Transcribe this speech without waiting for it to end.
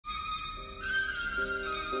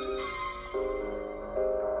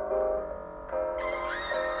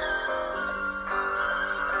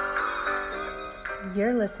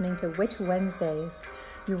You're listening to Witch Wednesdays,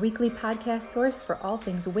 your weekly podcast source for all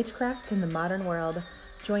things witchcraft in the modern world.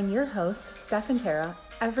 Join your hosts, Steph and Tara,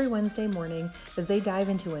 every Wednesday morning as they dive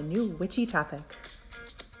into a new witchy topic.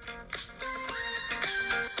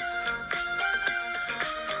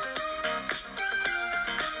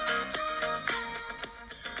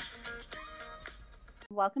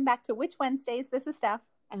 Welcome back to Witch Wednesdays. This is Steph.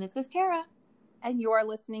 And this is Tara. And you're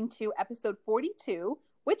listening to episode 42,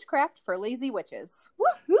 Witchcraft for Lazy Witches.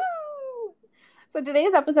 Woohoo! So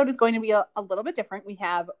today's episode is going to be a little bit different. We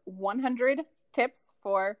have 100 tips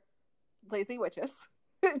for lazy witches.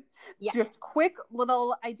 Yes. Just quick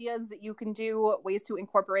little ideas that you can do, ways to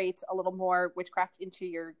incorporate a little more witchcraft into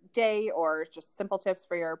your day, or just simple tips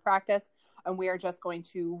for your practice. And we are just going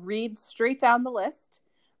to read straight down the list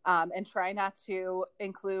and try not to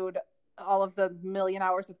include all of the million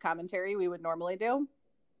hours of commentary we would normally do.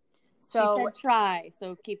 So she said try,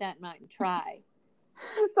 so keep that in mind. Try.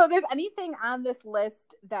 So if there's anything on this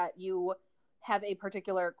list that you have a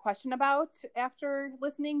particular question about after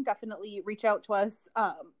listening, definitely reach out to us,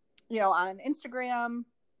 on Instagram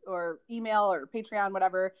or email or Patreon,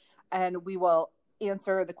 whatever, and we will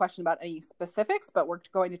answer the question about any specifics, but we're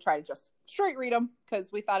going to try to just straight read them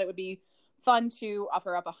because we thought it would be fun to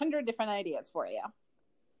offer up 100 different ideas for you.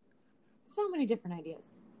 So many different ideas.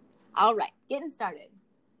 All right, getting started.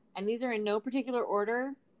 And these are in no particular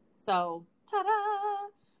order. So, ta-da!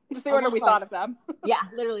 Just the order we thought of them. Yeah,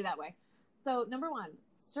 literally that way. So, number 1,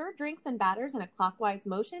 stir drinks and batters in a clockwise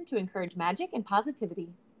motion to encourage magic and positivity.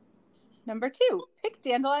 Number 2, pick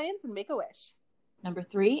dandelions and make a wish. Number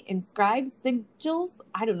 3, inscribe sigils,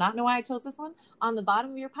 I do not know why I chose this one, on the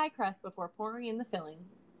bottom of your pie crust before pouring in the filling.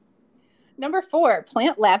 Number 4,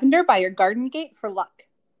 plant lavender by your garden gate for luck.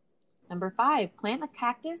 Number 5, plant a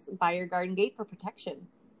cactus by your garden gate for protection.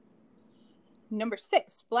 Number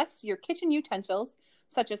 6, bless your kitchen utensils,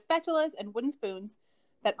 such as spatulas and wooden spoons,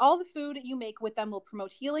 that all the food you make with them will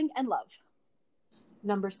promote healing and love.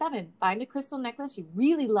 Number 7, find a crystal necklace you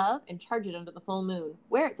really love and charge it under the full moon.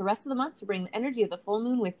 Wear it the rest of the month to bring the energy of the full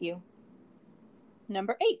moon with you.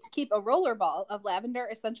 Number 8, keep a roller ball of lavender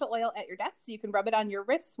essential oil at your desk so you can rub it on your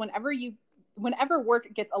wrists whenever work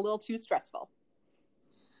gets a little too stressful.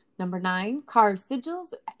 Number 9, carve sigils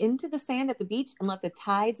into the sand at the beach and let the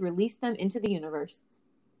tides release them into the universe.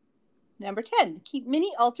 Number 10, keep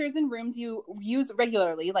mini altars in rooms you use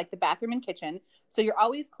regularly, like the bathroom and kitchen, so you're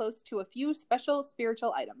always close to a few special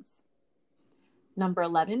spiritual items. Number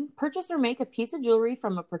 11, purchase or make a piece of jewelry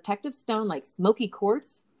from a protective stone like smoky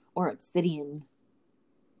quartz or obsidian.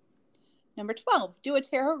 Number 12, do a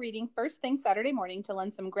tarot reading first thing Saturday morning to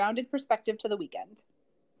lend some grounded perspective to the weekend.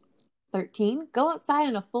 13, go outside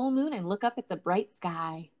on a full moon and look up at the bright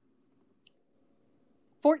sky.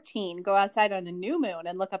 14, go outside on a new moon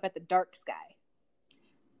and look up at the dark sky.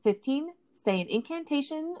 15, say an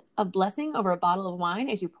incantation of blessing over a bottle of wine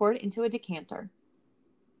as you pour it into a decanter.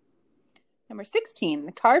 Number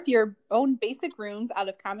 16, carve your own basic runes out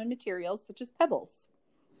of common materials such as pebbles.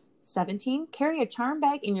 17, carry a charm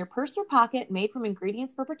bag in your purse or pocket made from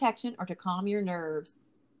ingredients for protection or to calm your nerves.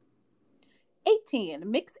 18,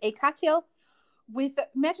 mix a cocktail with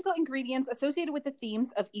magical ingredients associated with the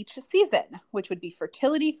themes of each season, which would be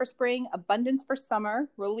fertility for spring, abundance for summer,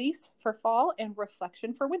 release for fall, and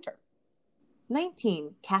reflection for winter.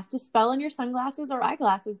 19, cast a spell on your sunglasses or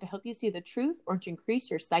eyeglasses to help you see the truth or to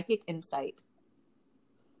increase your psychic insight.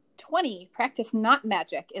 20, practice knot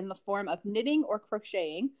magic in the form of knitting or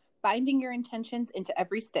crocheting, binding your intentions into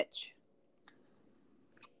every stitch.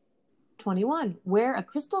 21, wear a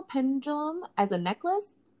crystal pendulum as a necklace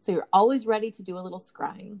so you're always ready to do a little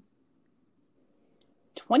scrying.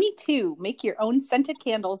 22, make your own scented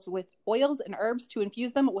candles with oils and herbs to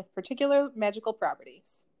infuse them with particular magical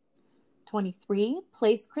properties. 23,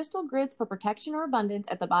 place crystal grids for protection or abundance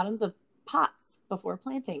at the bottoms of pots before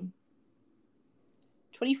planting.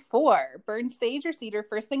 24, burn sage or cedar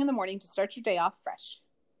first thing in the morning to start your day off fresh.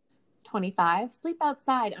 25, sleep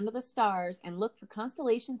outside under the stars and look for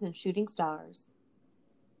constellations and shooting stars.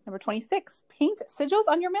 Number 26, paint sigils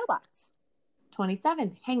on your mailbox.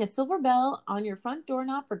 27, hang a silver bell on your front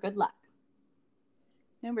doorknob for good luck.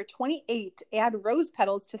 Number 28, add rose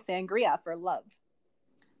petals to sangria for love.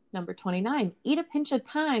 Number 29, eat a pinch of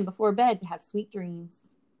thyme before bed to have sweet dreams.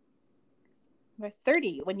 Number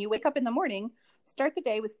 30, when you wake up in the morning, start the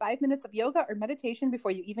day with 5 minutes of yoga or meditation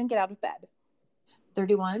before you even get out of bed.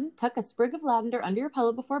 31, tuck a sprig of lavender under your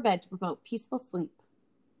pillow before bed to promote peaceful sleep.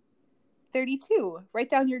 32, write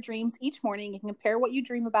down your dreams each morning and compare what you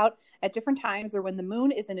dream about at different times or when the moon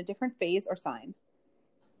is in a different phase or sign.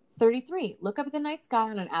 33, look up at the night sky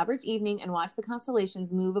on an average evening and watch the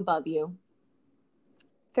constellations move above you.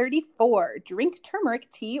 34. Drink turmeric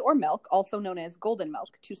tea or milk, also known as golden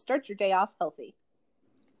milk, to start your day off healthy.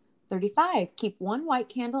 35. Keep one white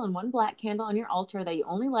candle and one black candle on your altar that you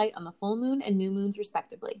only light on the full moon and new moons,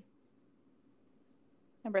 respectively.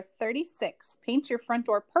 Number 36. Paint your front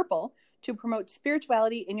door purple to promote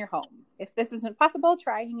spirituality in your home. If this isn't possible,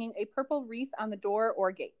 try hanging a purple wreath on the door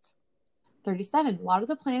or gate. 37. Water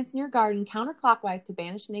the plants in your garden counterclockwise to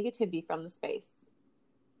banish negativity from the space.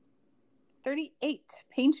 38.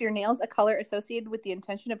 Paint your nails a color associated with the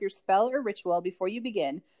intention of your spell or ritual before you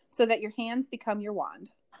begin, so that your hands become your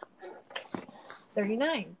wand.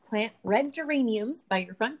 39. Plant red geraniums by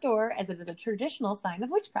your front door, as it is a traditional sign of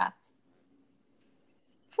witchcraft.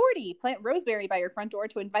 40. Plant rosemary by your front door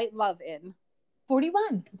to invite love in.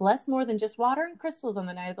 41. Bless more than just water and crystals on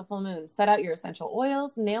the night of the full moon. Set out your essential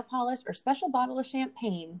oils, nail polish, or special bottle of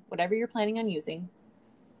champagne, whatever you're planning on using.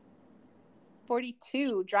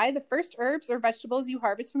 42. Dry the first herbs or vegetables you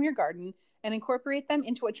harvest from your garden and incorporate them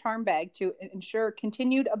into a charm bag to ensure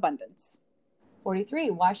continued abundance.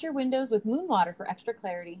 43. Wash your windows with moon water for extra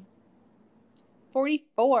clarity.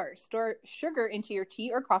 44. Store sugar into your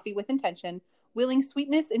tea or coffee with intention, willing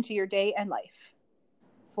sweetness into your day and life.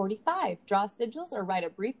 45. Draw sigils or write a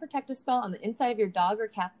brief protective spell on the inside of your dog or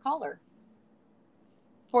cat's collar.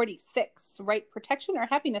 46. Write protection or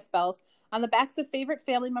happiness spells on the backs of favorite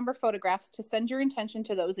family member photographs to send your intention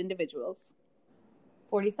to those individuals.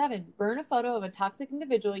 47. Burn a photo of a toxic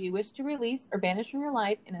individual you wish to release or banish from your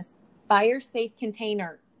life in a fire-safe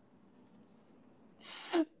container.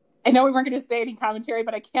 I know we weren't going to say any commentary,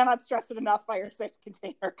 but I cannot stress it enough, fire-safe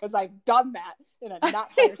container, because I've done that in a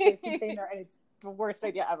not fire-safe container, and it's the worst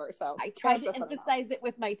idea ever. So I tried to emphasize it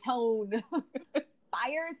with my tone.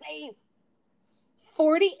 Fire-safe.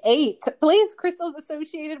 48. Place crystals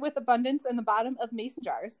associated with abundance in the bottom of mason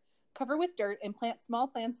jars. Cover with dirt and plant small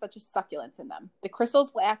plants such as succulents in them. The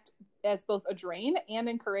crystals will act as both a drain and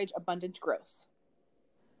encourage abundant growth.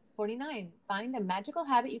 49. Find a magical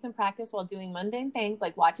habit you can practice while doing mundane things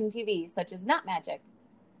like watching TV, such as not magic.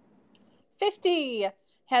 50.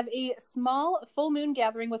 Have a small full moon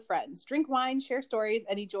gathering with friends. Drink wine, share stories,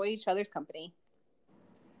 and enjoy each other's company.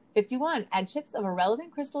 51. Add chips of a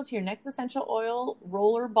relevant crystal to your next essential oil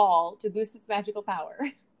roller ball to boost its magical power.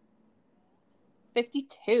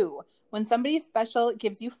 52. When somebody special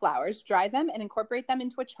gives you flowers, dry them and incorporate them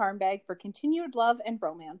into a charm bag for continued love and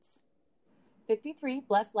romance. 53.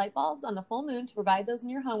 Bless light bulbs on the full moon to provide those in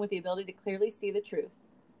your home with the ability to clearly see the truth.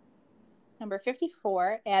 Number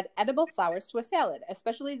 54. Add edible flowers to a salad,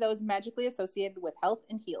 especially those magically associated with health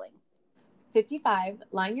and healing. 55.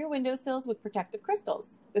 Line your windowsills with protective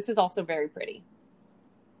crystals. This is also very pretty.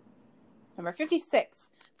 Number 56.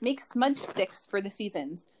 Make smudge sticks for the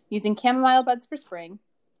seasons, using chamomile buds for spring,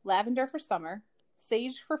 lavender for summer,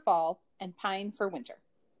 sage for fall, and pine for winter.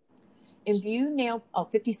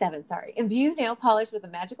 57, sorry. Imbue nail polish with a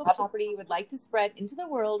magical property you would like to spread into the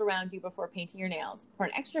world around you before painting your nails. For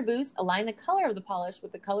an extra boost, align the color of the polish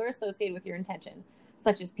with the color associated with your intention,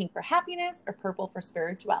 such as pink for happiness or purple for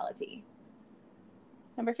spirituality.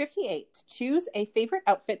 Number 58. Choose a favorite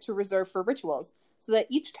outfit to reserve for rituals so that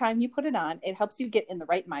each time you put it on, it helps you get in the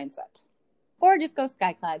right mindset. Or just go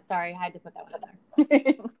skyclad. Sorry, I had to put that one in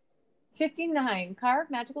there. 59.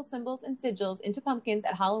 Carve magical symbols and sigils into pumpkins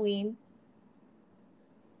at Halloween.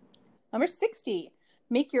 Number 60.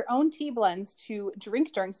 Make your own tea blends to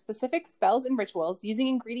drink during specific spells and rituals using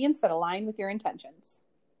ingredients that align with your intentions.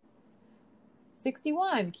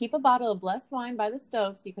 61. Keep a bottle of blessed wine by the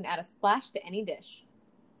stove so you can add a splash to any dish.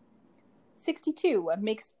 62.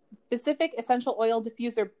 Make specific essential oil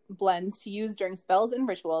diffuser blends to use during spells and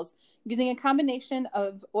rituals using a combination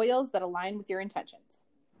of oils that align with your intentions.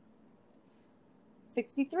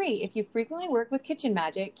 63. If you frequently work with kitchen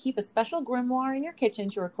magic, keep a special grimoire in your kitchen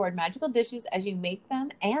to record magical dishes as you make them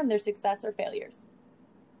and their success or failures.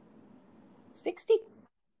 60.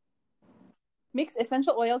 Mix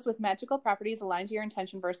essential oils with magical properties aligned to your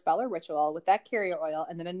intention for a spell or ritual with that carrier oil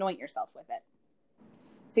and then anoint yourself with it.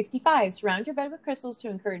 65. Surround your bed with crystals to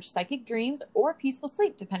encourage psychic dreams or peaceful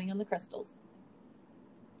sleep, depending on the crystals.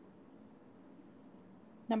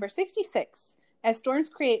 Number 66. As storms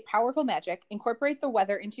create powerful magic, incorporate the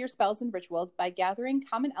weather into your spells and rituals by gathering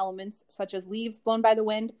common elements such as leaves blown by the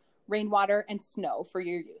wind, rainwater, and snow for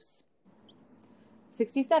your use.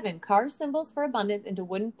 67. Carve symbols for abundance into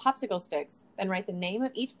wooden popsicle sticks, then write the name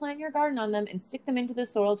of each plant in your garden on them and stick them into the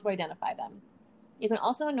soil to identify them. You can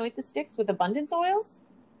also anoint the sticks with abundance oils.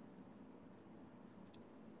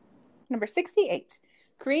 Number 68.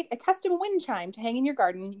 Create a custom wind chime to hang in your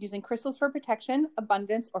garden using crystals for protection,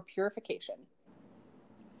 abundance, or purification.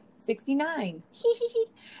 69.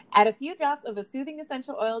 Add a few drops of a soothing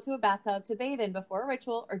essential oil to a bathtub to bathe in before a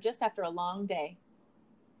ritual or just after a long day.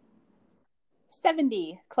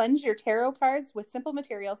 70. Cleanse your tarot cards with simple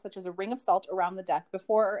materials such as a ring of salt around the deck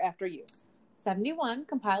before or after use. 71.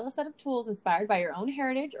 Compile a set of tools inspired by your own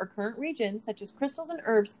heritage or current region, such as crystals and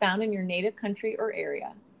herbs found in your native country or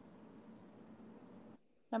area.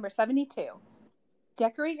 Number 72.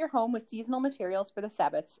 Decorate your home with seasonal materials for the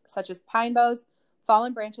Sabbats, such as pine boughs,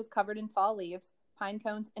 fallen branches covered in fall leaves, pine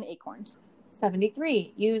cones, and acorns.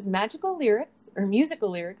 73. Use musical lyrics,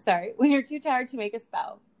 when you're too tired to make a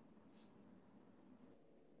spell.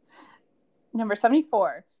 Number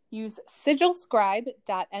 74. Use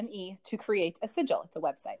sigilscribe.me to create a sigil. It's a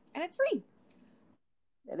website. And it's free.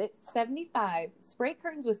 It is. 75. Spray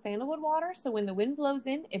curtains with sandalwood water so when the wind blows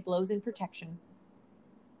in, it blows in protection.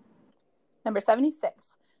 Number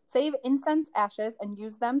 76. Save incense ashes and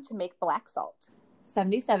use them to make black salt.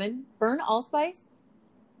 77. Burn allspice,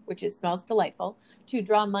 which smells delightful, to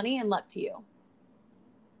draw money and luck to you.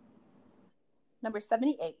 Number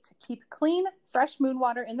 78. Keep clean, fresh moon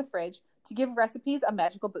water in the fridge to give recipes a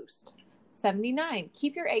magical boost. 79.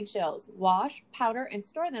 Keep your eggshells, wash, powder, and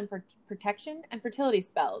store them for protection and fertility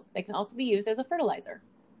spells. They can also be used as a fertilizer.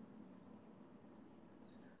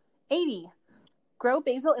 80. Grow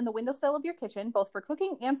basil in the windowsill of your kitchen, both for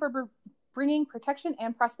cooking and for bringing protection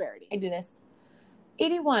and prosperity. I do this.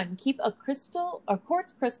 81. Keep a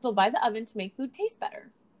quartz crystal by the oven to make food taste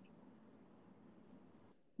better.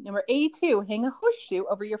 Number 82. Hang a horseshoe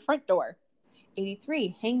over your front door.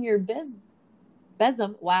 83. Hang your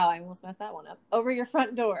besom. Wow, I almost messed that one up. Over your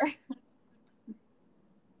front door.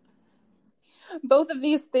 Both of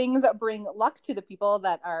these things bring luck to the people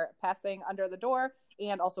that are passing under the door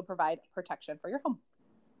and also provide protection for your home.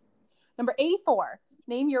 Number 84.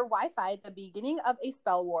 Name your Wi-Fi the beginning of a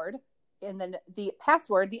spell word and then the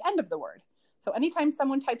password the end of the word. So anytime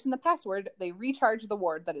someone types in the password, they recharge the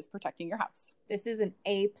ward that is protecting your house. This is an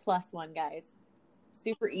A+ one, guys.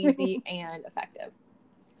 Super easy and effective.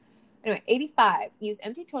 Anyway, 85. Use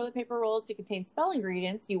empty toilet paper rolls to contain spell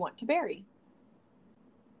ingredients you want to bury.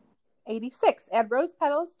 86. Add rose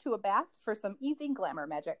petals to a bath for some easy glamour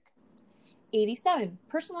magic. 87.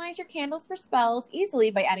 Personalize your candles for spells easily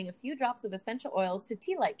by adding a few drops of essential oils to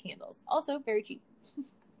tea light candles. Also very cheap.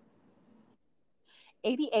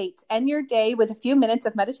 88. End your day with a few minutes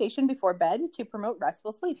of meditation before bed to promote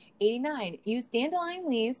restful sleep. 89. Use dandelion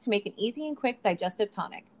leaves to make an easy and quick digestive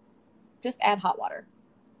tonic. Just add hot water.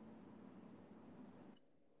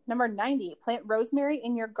 Number 90. Plant rosemary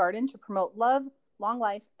in your garden to promote love, long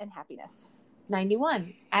life, and happiness.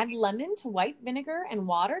 91. Add lemon to white vinegar and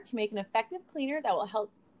water to make an effective cleaner that will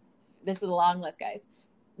help. This is a long list, guys.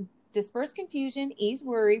 Disperse confusion, ease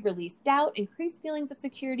worry, release doubt, increase feelings of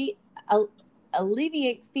security,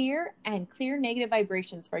 alleviate fear, and clear negative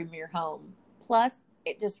vibrations from your home. Plus,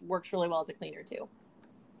 it just works really well as a cleaner too.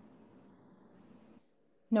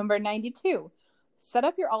 Number 92. Set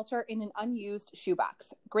up your altar in an unused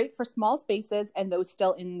shoebox. Great for small spaces and those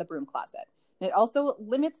still in the broom closet. And it also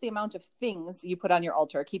limits the amount of things you put on your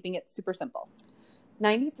altar, keeping it super simple.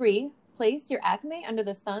 93. Place your athame under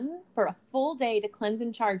the sun for a full day to cleanse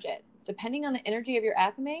and charge it. Depending on the energy of your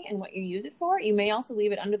athame and what you use it for, you may also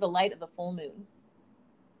leave it under the light of the full moon.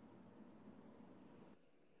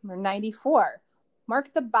 Number 94.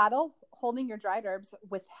 Mark the bottle holding your dried herbs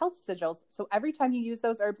with health sigils, so every time you use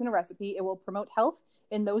those herbs in a recipe, it will promote health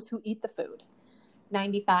in those who eat the food.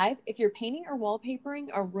 95. If you're painting or wallpapering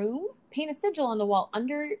a room, paint a sigil on the wall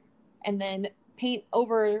under and then paint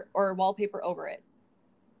over or wallpaper over it.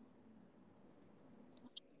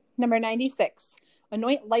 Number 96.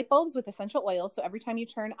 Anoint light bulbs with essential oils, so every time you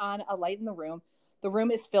turn on a light in the room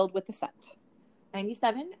is filled with the scent.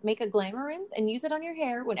 97. Make a glamour rinse and use it on your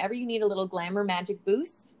hair whenever you need a little glamour magic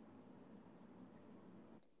boost.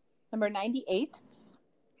 Number 98.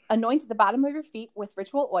 Anoint the bottom of your feet with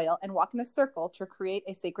ritual oil and walk in a circle to create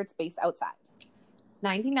a sacred space outside.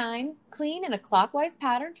 99. Clean in a clockwise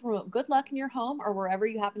pattern to promote good luck in your home or wherever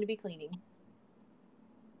you happen to be cleaning.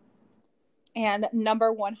 And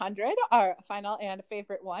number 100, our final and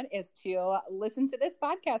favorite one, is to listen to this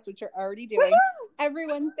podcast, which you're already doing every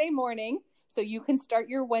Wednesday morning. So you can start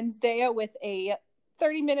your Wednesday with a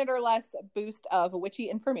 30-minute or less boost of witchy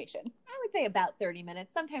information. I would say about 30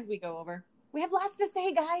 minutes. Sometimes we go over. We have lots to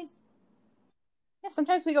say, guys. Yeah,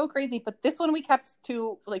 sometimes we go crazy, but this one we kept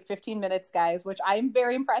to like 15 minutes, guys, which I'm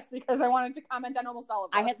very impressed because I wanted to comment on almost all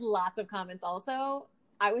of them. I had lots of comments also.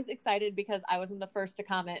 I was excited because I wasn't the first to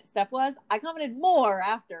comment. Steph was. I commented more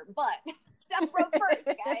after, but Steph broke first,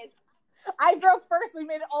 guys. I broke first We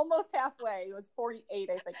made it almost halfway. It was 48,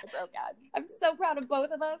 I think, the broke at. I'm so proud of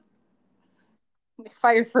both of us.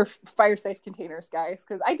 Fire safe containers, guys,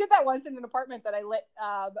 because I did that once in an apartment that I lit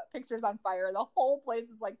pictures on fire. The whole place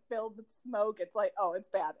is like filled with smoke. It's like, oh, it's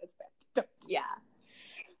bad. Don't. Yeah.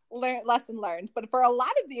 Lesson learned. But for a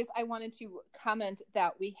lot of these, I wanted to comment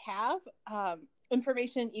that we have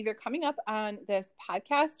information either coming up on this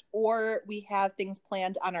podcast, or we have things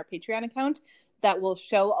planned on our Patreon account that will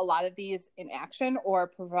show a lot of these in action or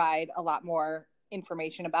provide a lot more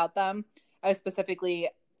information about them. I was specifically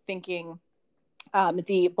thinking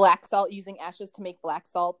the black salt, using ashes to make black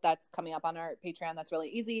salt, that's coming up on our Patreon. That's really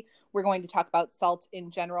easy. We're going to talk about salt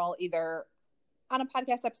in general, either on a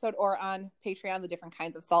podcast episode or on Patreon, the different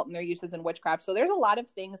kinds of salt and their uses in witchcraft. So there's a lot of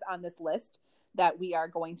things on this list that we are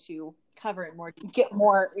going to cover in more detail. Get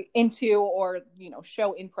more into, or,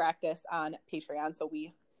 show in practice on Patreon. So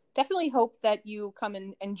we definitely hope that you come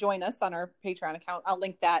and join us on our Patreon account. I'll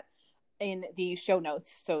link that in the show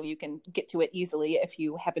notes so you can get to it easily if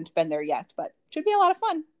you haven't been there yet, but it should be a lot of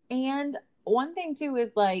fun. And one thing too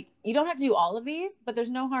is, like, you don't have to do all of these, but there's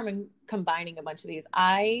no harm in combining a bunch of these.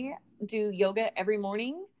 I do yoga every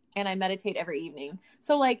morning and I meditate every evening.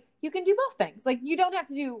 So, like, you can do both things. Like, you don't have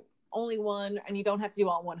to do only one, and you don't have to do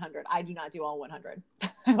all 100. I do not do all 100.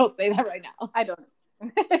 I will say that right now. I don't.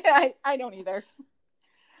 I don't either.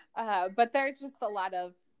 But there's just a lot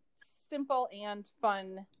of simple and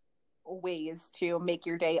fun ways to make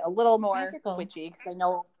your day a little more magical, witchy, because I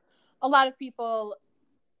know a lot of people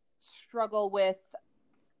struggle with,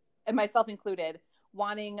 and myself included,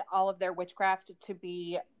 wanting all of their witchcraft to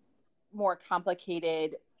be more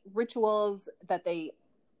complicated rituals that they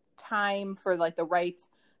time for, like, the right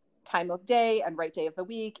time of day and right day of the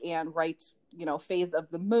week and right, phase of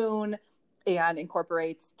the moon, and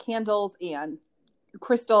incorporates candles and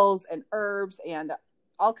crystals and herbs and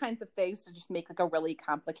all kinds of things to just make, like, a really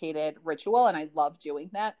complicated ritual. And I love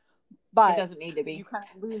doing that, but it doesn't need to be. You kind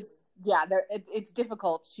of lose. Yeah, it's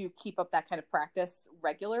difficult to keep up that kind of practice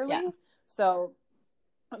regularly. Yeah. So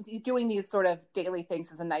doing these sort of daily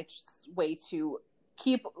things is a nice way to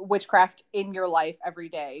keep witchcraft in your life every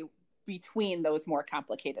day between those more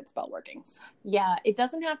complicated spell workings. Yeah, it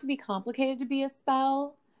doesn't have to be complicated to be a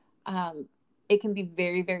spell. It can be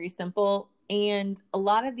very, very simple. And a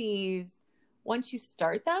lot of these, once you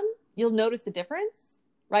start them, you'll notice a difference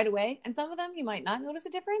right away. And some of them you might not notice a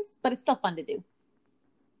difference, but it's still fun to do.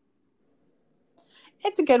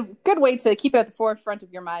 It's a good way to keep it at the forefront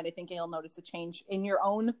of your mind. I think you'll notice a change in your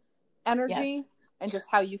own energy, yes, and just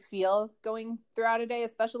how you feel going throughout a day,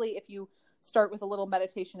 especially if you start with a little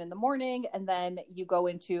meditation in the morning and then you go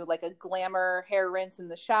into, like, a glamour hair rinse in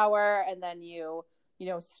the shower, and then you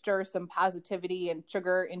stir some positivity and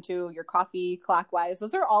sugar into your coffee clockwise.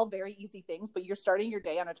 Those are all very easy things, but you're starting your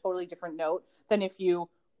day on a totally different note than if you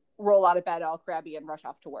roll out of bed all crabby and rush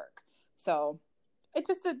off to work. So it's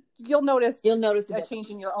just you'll notice a change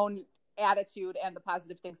in your own attitude and the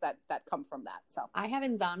positive things that come from that. So I have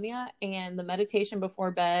insomnia, and the meditation before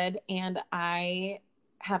bed, and I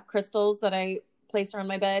have crystals that I place around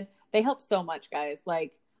my bed. They help so much, guys.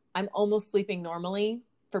 Like, I'm almost sleeping normally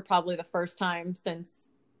for probably the first time since,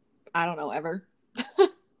 I don't know, ever.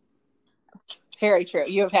 Very true.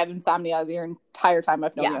 You have had insomnia the entire time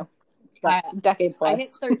I've known you. Decade plus. I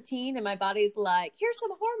hit 13 and my body's like, here's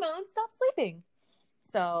some hormones, stop sleeping.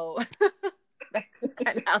 So that's just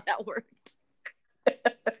kind of how that worked.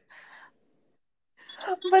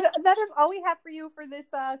 But that is all we have for you for this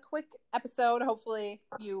quick episode. Hopefully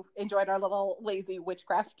you enjoyed our little lazy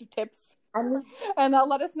witchcraft tips. And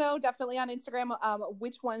let us know definitely on Instagram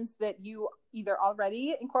which ones that you either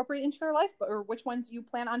already incorporate into your life, or which ones you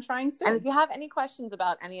plan on trying soon. And if you have any questions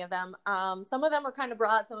about any of them, some of them are kind of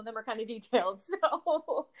broad, some of them are kind of detailed.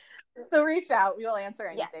 So reach out. We will answer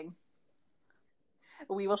anything. Yes.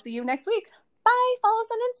 We will see you next week. Bye. Follow us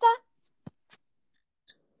on Insta.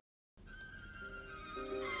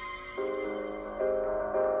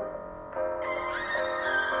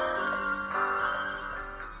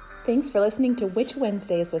 Thanks for listening to Witch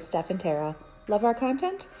Wednesdays with Steph and Tara. Love our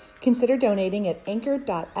content? Consider donating at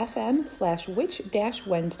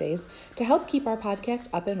anchor.fm/witch-wednesdays to help keep our podcast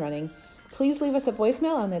up and running. Please leave us a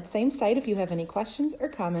voicemail on that same site if you have any questions or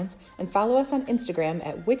comments, and follow us on Instagram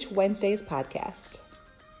at Witch Wednesdays Podcast.